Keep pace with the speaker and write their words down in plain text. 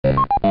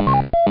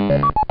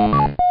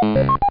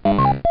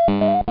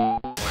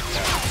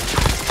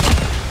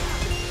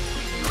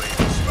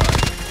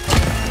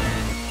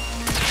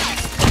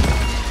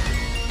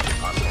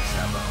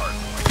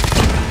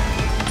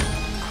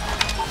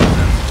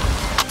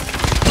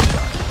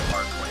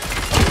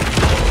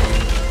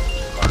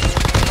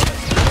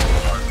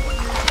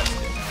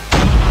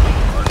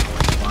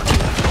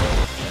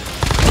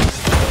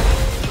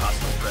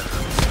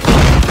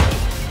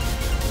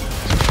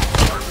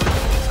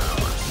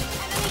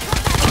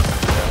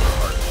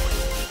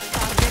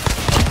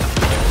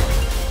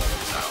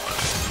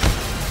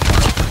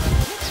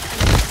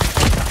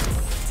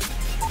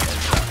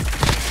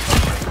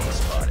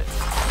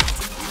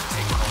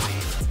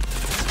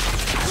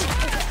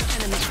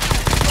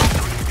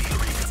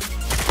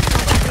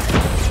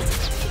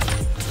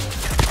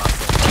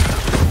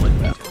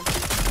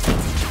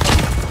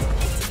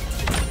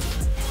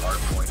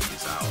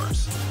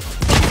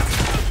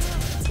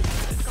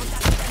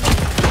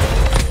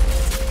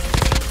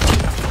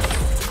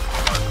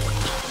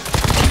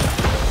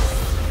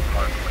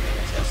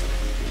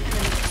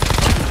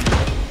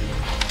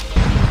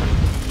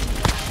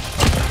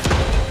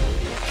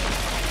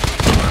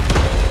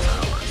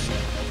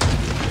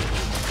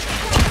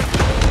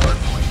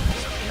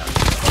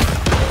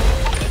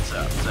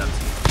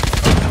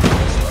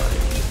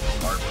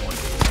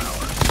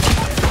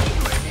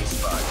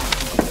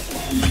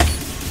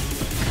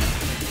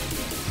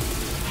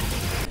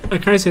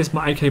Okay, so it's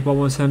my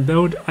AK117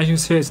 build. As you can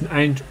see, it's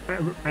an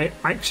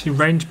actually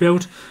range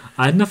build.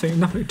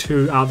 Nothing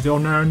too out of the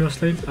ordinary,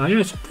 honestly. Yeah,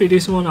 it's a pretty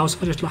decent one. I just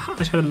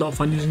had a lot of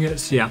fun using it.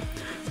 So yeah,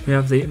 we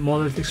have the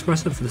monolith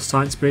expressor for the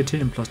sight speed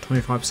and plus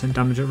 25%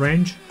 damage at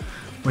range.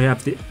 We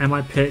have the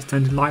MIP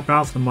extended light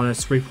barrel for the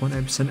minus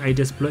 3.8%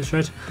 ADS bullet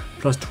shed,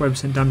 plus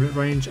 12% damage at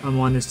range and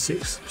minus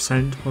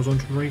 6%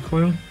 horizontal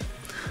recoil.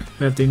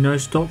 We have the no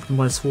stock for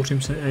minus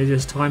 14%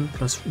 ADS time,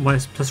 plus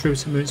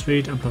 3% movement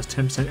speed and plus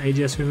 10%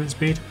 ADS movement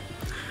speed.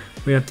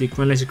 We have the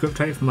granulated grip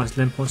tape for minus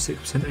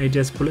 11.6%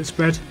 ADS bullet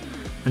spread.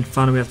 And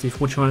finally we have the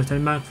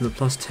 45 mag for the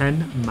plus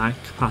 10 mag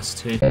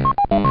capacity.